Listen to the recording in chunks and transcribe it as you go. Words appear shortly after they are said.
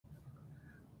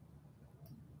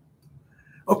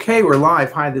Okay, we're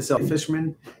live. Hi, this is Ellie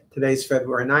Fishman. Today's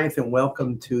February 9th, and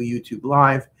welcome to YouTube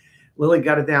Live. Lily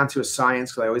got it down to a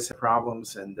science because I always have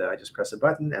problems, and I just press a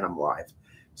button and I'm live.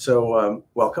 So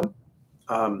welcome.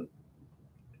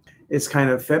 It's kind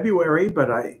of February, but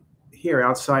here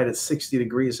outside it's 60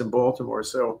 degrees in Baltimore,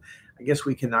 so I guess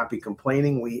we cannot be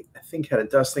complaining. We, I think, had a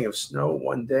dusting of snow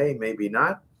one day, maybe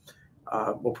not.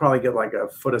 We'll probably get like a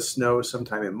foot of snow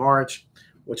sometime in March,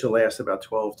 which will last about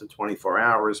 12 to 24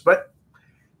 hours. But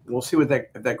we'll see if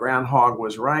that groundhog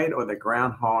was right or the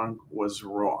groundhog was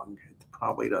wrong. It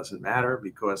probably doesn't matter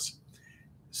because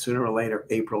sooner or later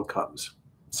April comes.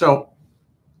 So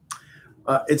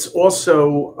it's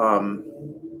also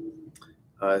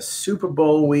Super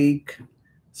Bowl week.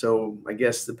 So I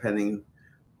guess depending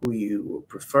who you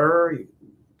prefer, it'll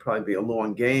probably be a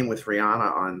long game with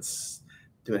Rihanna on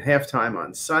doing halftime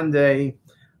on Sunday.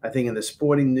 I think in the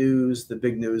sporting news, the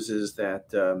big news is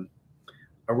that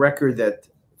a record that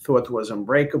thought was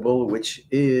unbreakable, which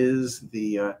is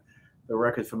the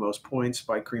record for most points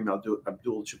by Kareem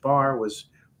Abdul-Jabbar, was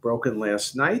broken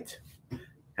last night,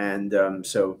 and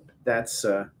so that's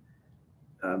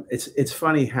it's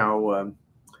funny how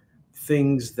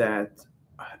things that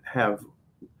have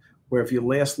where if you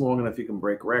last long enough you can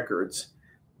break records,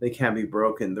 they can be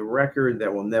broken. The record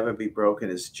that will never be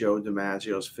broken is Joe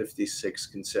DiMaggio's 56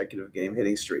 consecutive game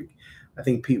hitting streak. I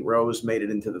think Pete Rose made it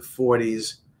into the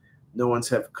 40s. No one's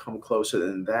have come closer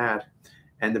than that.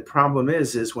 And the problem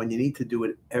is when you need to do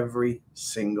it every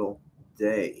single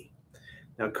day.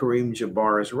 Now, Kareem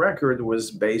Jabbar's record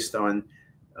was based on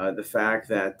the fact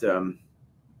that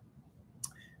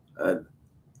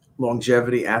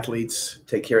longevity athletes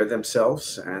take care of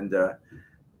themselves and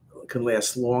can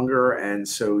last longer. And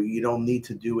so you don't need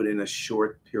to do it in a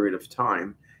short period of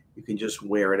time. You can just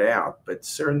wear it out. But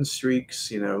certain streaks,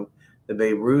 the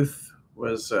Babe Ruth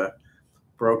was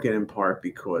broken in part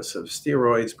because of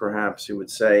steroids, perhaps you would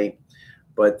say.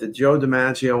 But the Joe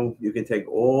DiMaggio, you can take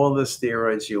all the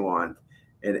steroids you want,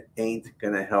 and it ain't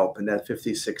going to help. And that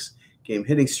 56 game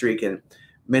hitting streak, and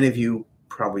many of you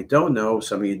probably don't know,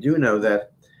 some of you do know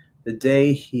that the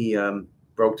day he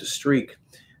broke the streak,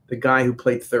 the guy who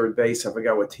played third base, I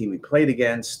forgot what team he played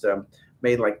against,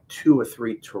 made like 2 or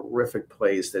 3 terrific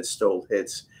plays that stole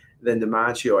hits. Then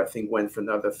DiMaggio, I think, went for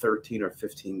another 13 or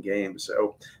 15 games.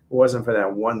 So if it wasn't for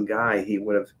that one guy, he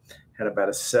would have had about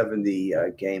a 70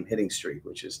 game hitting streak,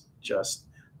 which is just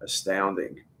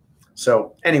astounding.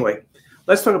 So anyway,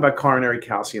 let's talk about coronary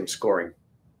calcium scoring.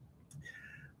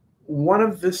 One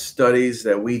of the studies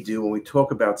that we do when we talk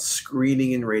about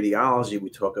screening in radiology, we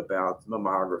talk about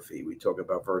mammography, we talk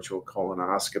about virtual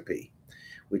colonoscopy,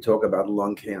 we talk about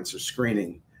lung cancer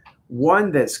screening.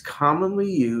 One that's commonly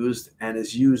used and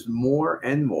is used more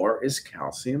and more is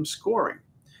calcium scoring.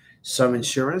 Some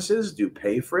insurances do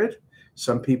pay for it.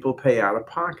 Some people pay out of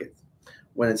pocket.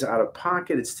 When it's out of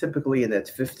pocket, it's typically in that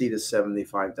 $50 to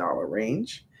 $75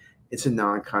 range. It's a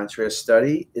non-contrast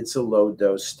study. It's a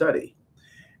low-dose study.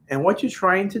 And what you're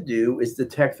trying to do is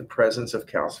detect the presence of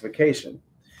calcification.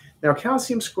 Now,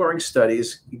 calcium scoring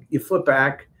studies, you flip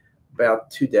back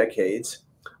about 2 decades.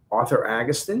 Arthur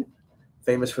Agustin,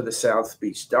 famous for the South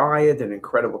Beach diet, an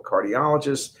incredible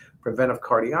cardiologist, preventive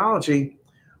cardiology,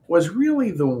 was really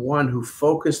the one who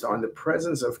focused on the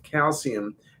presence of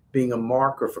calcium being a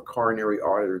marker for coronary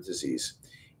artery disease.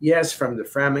 Yes, from the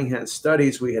Framingham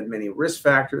studies, we had many risk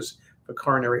factors for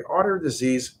coronary artery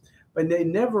disease, but they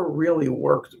never really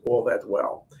worked all that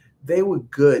well. They were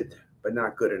good, but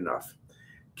not good enough.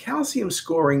 Calcium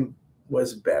scoring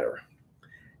was better.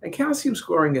 And calcium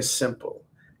scoring is simple.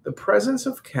 The presence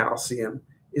of calcium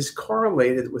is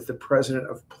correlated with the presence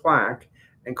of plaque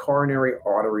and coronary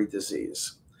artery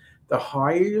disease. The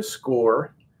higher your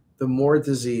score, the more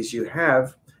disease you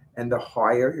have, and the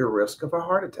higher your risk of a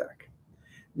heart attack.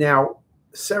 Now,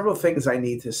 several things I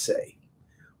need to say.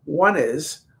 One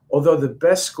is, although the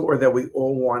best score that we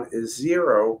all want is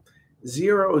 0,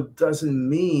 0 doesn't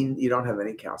mean you don't have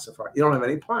any calcified, you don't have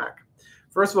any plaque.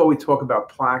 First of all, we talk about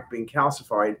plaque being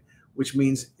calcified, which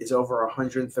means it's over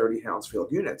 130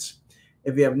 Hounsfield units.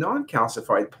 If you have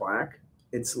non-calcified plaque,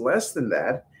 it's less than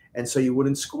that, and so you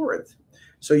wouldn't score it.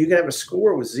 So you can have a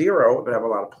score with 0, but have a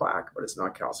lot of plaque, but it's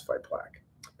not calcified plaque.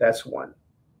 That's one.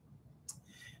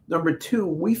 Number 2,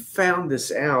 we found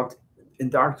this out in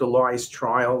Dr. Lai's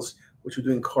trials, which were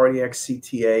doing cardiac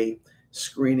CTA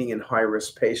screening in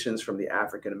high-risk patients from the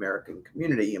African-American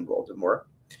community in Baltimore.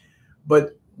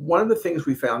 But one of the things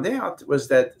we found out was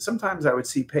that sometimes I would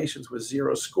see patients with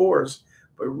 0 scores,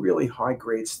 but really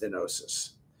high-grade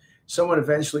stenosis. Someone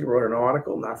eventually wrote an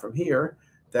article, not from here,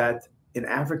 that in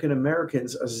African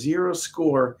Americans, a 0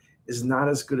 score is not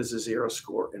as good as a 0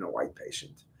 score in a white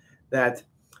patient. That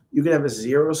you can have a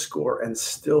 0 score and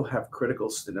still have critical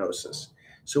stenosis.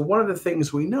 So one of the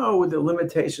things we know with the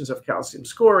limitations of calcium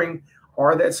scoring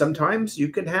are that sometimes you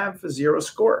can have a 0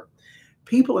 score.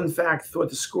 People, in fact, thought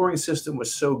the scoring system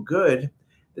was so good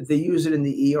that they use it in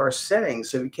the ER setting.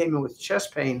 So if you came in with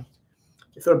chest pain,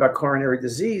 you thought about coronary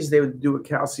disease, they would do a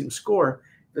calcium score.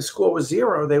 If the score was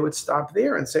 0, they would stop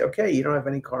there and say, okay, you don't have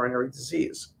any coronary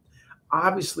disease.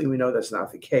 Obviously, we know that's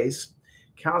not the case.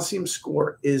 Calcium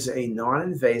score is a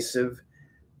non-invasive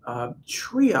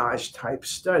triage type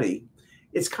study.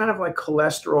 It's kind of like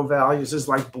cholesterol values, it's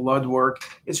like blood work.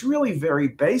 It's really very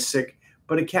basic,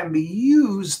 but it can be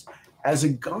used as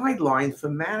a guideline for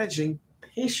managing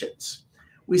patients.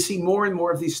 We see more and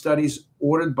more of these studies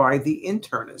ordered by the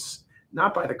internist,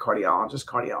 not by the cardiologist.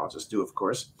 Cardiologists do, of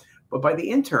course, but by the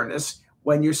internist.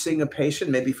 When you're seeing a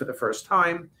patient, maybe for the first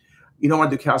time, you don't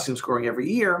want to do calcium scoring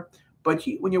every year, but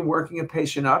when you're working a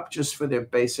patient up just for their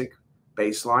basic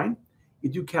baseline, you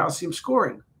do calcium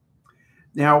scoring.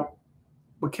 Now,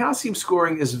 what calcium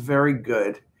scoring is very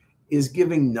good is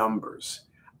giving numbers.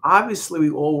 Obviously, we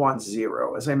all want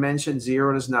 0. As I mentioned,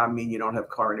 0 does not mean you don't have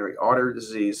coronary artery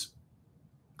disease,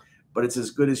 but it's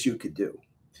as good as you could do.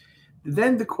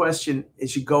 Then the question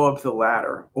is, you go up the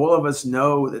ladder. All of us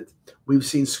know that we've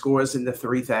seen scores in the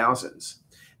 3,000s.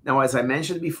 Now, as I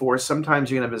mentioned before, sometimes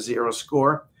you're going to have a 0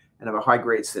 score and have a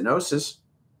high-grade stenosis.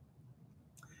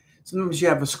 Sometimes you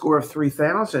have a score of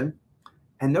 3,000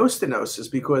 and no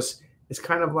stenosis, because it's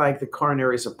kind of like the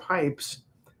coronaries are pipes,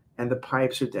 and the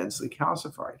pipes are densely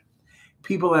calcified.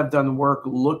 People have done work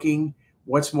looking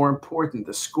what's more important,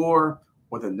 the score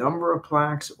or the number of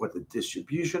plaques or the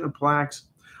distribution of plaques.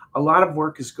 A lot of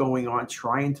work is going on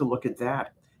trying to look at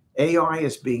that. AI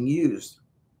is being used,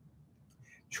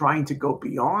 trying to go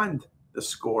beyond the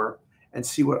score and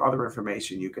see what other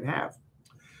information you can have.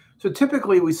 So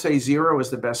typically we say 0 is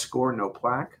the best score, no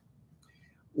plaque.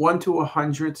 1 to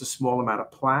 100 is a small amount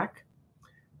of plaque.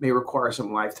 May require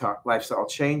some lifestyle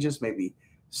changes, maybe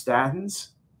statins.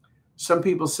 Some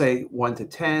people say 1 to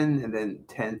 10 and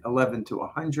then 11 to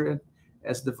 100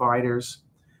 as dividers.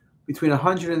 Between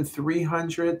 100 and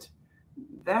 300,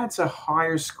 that's a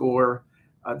higher score.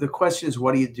 The question is,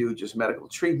 what do you do? Just medical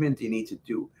treatment? Do you need to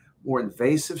do more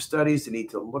invasive studies? Do you need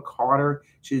to look harder?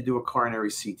 Should you do a coronary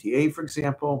CTA, for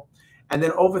example? And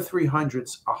then over 300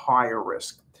 is a higher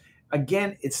risk.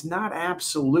 Again, it's not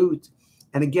absolute.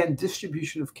 And again,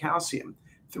 distribution of calcium.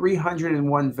 300 in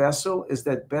one vessel, is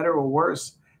that better or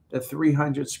worse than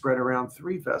 300 spread around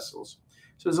 3 vessels?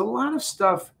 So there's a lot of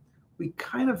stuff we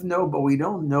kind of know, but we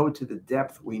don't know to the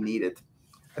depth we need it.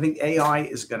 I think AI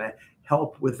is going to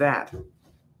help with that.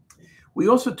 We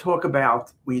also talk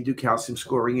about, when you do calcium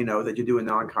scoring, you know that you do a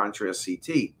non-contrast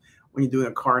CT. When you're doing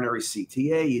a coronary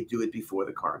CTA, you do it before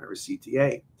the coronary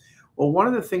CTA. Well, one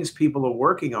of the things people are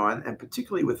working on, and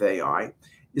particularly with AI,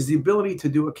 is the ability to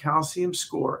do a calcium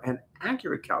score, an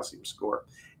accurate calcium score,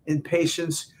 in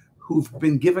patients who've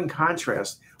been given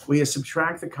contrast, where you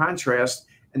subtract the contrast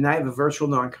and now you have a virtual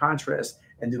non-contrast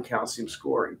and do calcium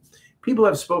scoring. People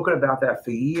have spoken about that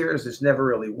for years. It's never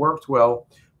really worked well,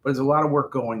 but there's a lot of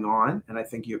work going on, and I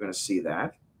think you're going to see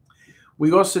that.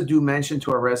 We also do mention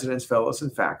to our residents, fellows,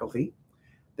 and faculty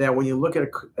that when you look at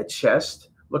a chest,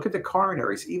 look at the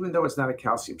coronaries, even though it's not a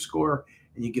calcium score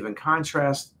and you're given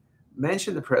contrast,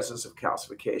 mention the presence of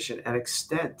calcification and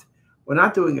extent. We're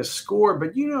not doing a score,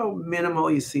 but you know,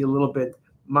 minimally you see a little bit,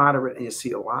 moderate, and you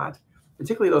see a lot.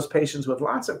 Particularly those patients with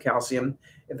lots of calcium,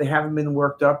 if they haven't been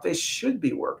worked up, they should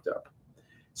be worked up.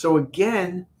 So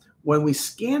again, when we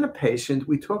scan a patient,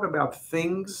 we talk about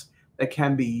things that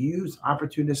can be used,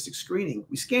 opportunistic screening.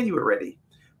 We scanned you already,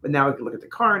 but now we can look at the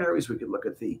coronaries, we can look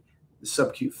at the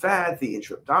subacute fat, the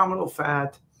intra-abdominal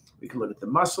fat, we can look at the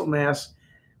muscle mass,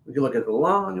 we can look at the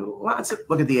lung,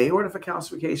 look at the aorta for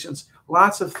calcifications,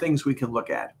 lots of things we can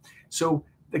look at. So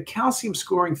the calcium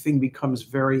scoring thing becomes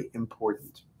very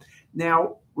important.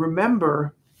 Now,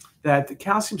 remember that the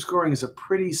calcium scoring is a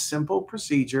pretty simple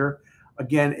procedure.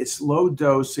 Again, it's low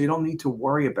dose, so you don't need to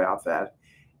worry about that.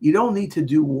 You don't need to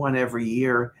do one every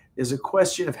year. There's a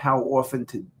question of how often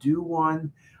to do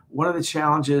one. One of the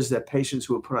challenges that patients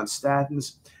who are put on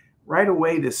statins, right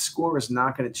away, the score is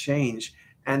not going to change.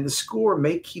 And the score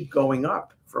may keep going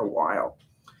up for a while.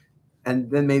 And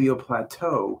then maybe it'll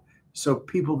plateau. So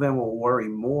people then will worry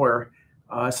more.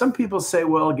 Some people say,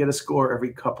 well, get a score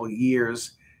every couple of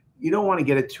years. You don't want to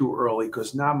get it too early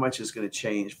because not much is going to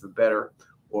change for better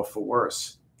or for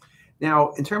worse.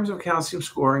 Now, in terms of calcium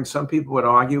scoring, some people would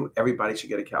argue everybody should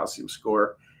get a calcium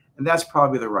score, and that's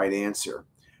probably the right answer.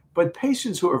 But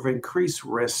patients who are of increased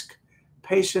risk,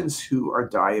 patients who are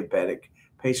diabetic,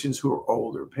 patients who are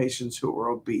older, patients who are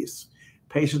obese,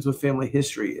 patients with family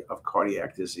history of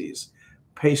cardiac disease,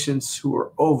 patients who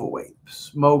are overweight,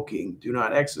 smoking, do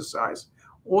not exercise,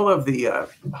 all of the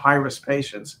high-risk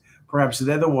patients, perhaps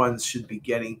they're the ones should be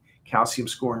getting calcium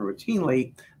scoring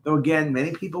routinely. Though again,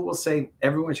 many people will say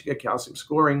everyone should get calcium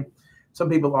scoring. Some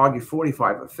people argue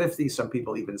 45 or 50. Some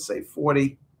people even say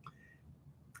 40.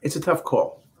 It's a tough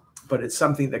call, but it's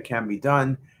something that can be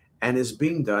done and is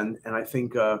being done, and I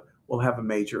think will have a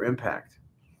major impact.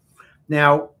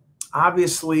 Now,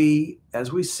 obviously,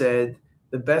 as we said,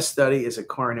 the best study is a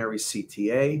coronary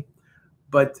CTA,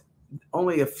 but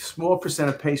only a small percent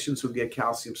of patients who get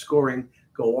calcium scoring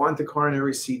go on to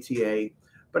coronary CTA.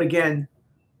 But again,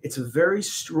 it's a very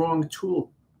strong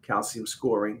tool, calcium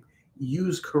scoring,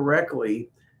 used correctly,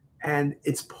 and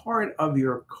it's part of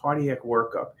your cardiac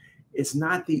workup. It's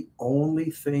not the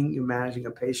only thing you're managing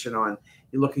a patient on.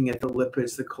 You're looking at the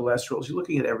lipids, the cholesterols, you're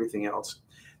looking at everything else.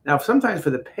 Now, sometimes for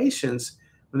the patients,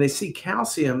 when they see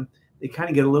calcium, they kind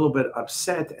of get a little bit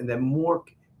upset and they're more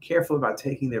careful about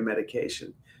taking their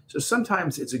medication. So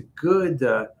sometimes it's a good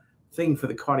thing for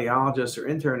the cardiologist or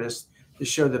internist to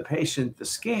show the patient the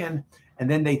scan, and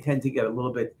then they tend to get a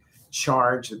little bit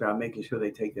charged about making sure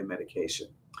they take their medication.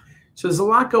 So there's a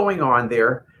lot going on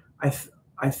there.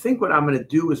 I think what I'm going to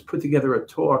do is put together a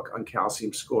talk on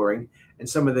calcium scoring and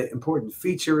some of the important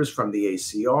features from the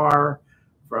ACR,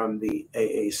 from the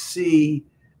AAC,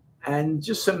 and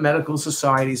just some medical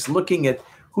societies looking at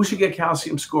who should get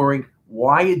calcium scoring,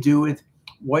 why you do it,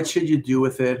 what should you do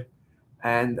with it.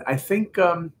 And I think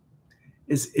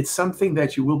it's something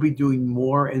that you will be doing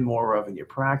more and more of in your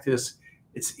practice.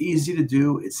 It's easy to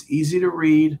do. It's easy to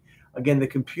read. Again, the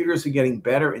computers are getting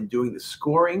better in doing the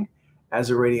scoring. As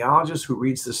a radiologist who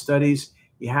reads the studies,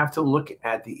 you have to look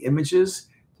at the images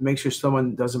to make sure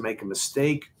someone doesn't make a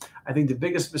mistake. I think the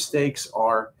biggest mistakes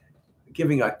are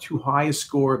giving a too high a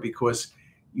score because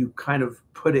you kind of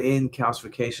put in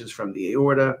calcifications from the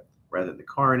aorta rather than the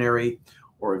coronary,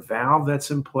 or a valve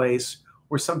that's in place,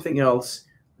 or something else,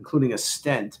 including a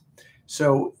stent.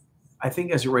 So I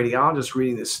think as a radiologist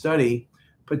reading this study,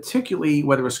 particularly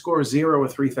whether a score is 0 or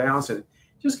 3,000,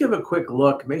 just give a quick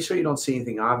look. Make sure you don't see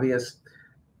anything obvious.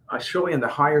 Surely in the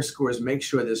higher scores, make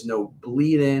sure there's no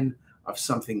bleed-in of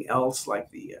something else like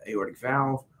the aortic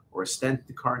valve or a stent in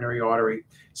the coronary artery.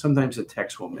 Sometimes the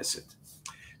text will miss it.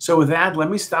 So with that, let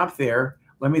me stop there.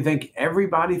 Let me thank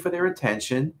everybody for their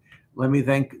attention. Let me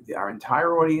thank our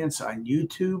entire audience on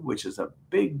YouTube, which is a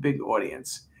big, big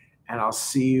audience. And I'll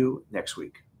see you next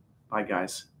week. Bye,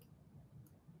 guys.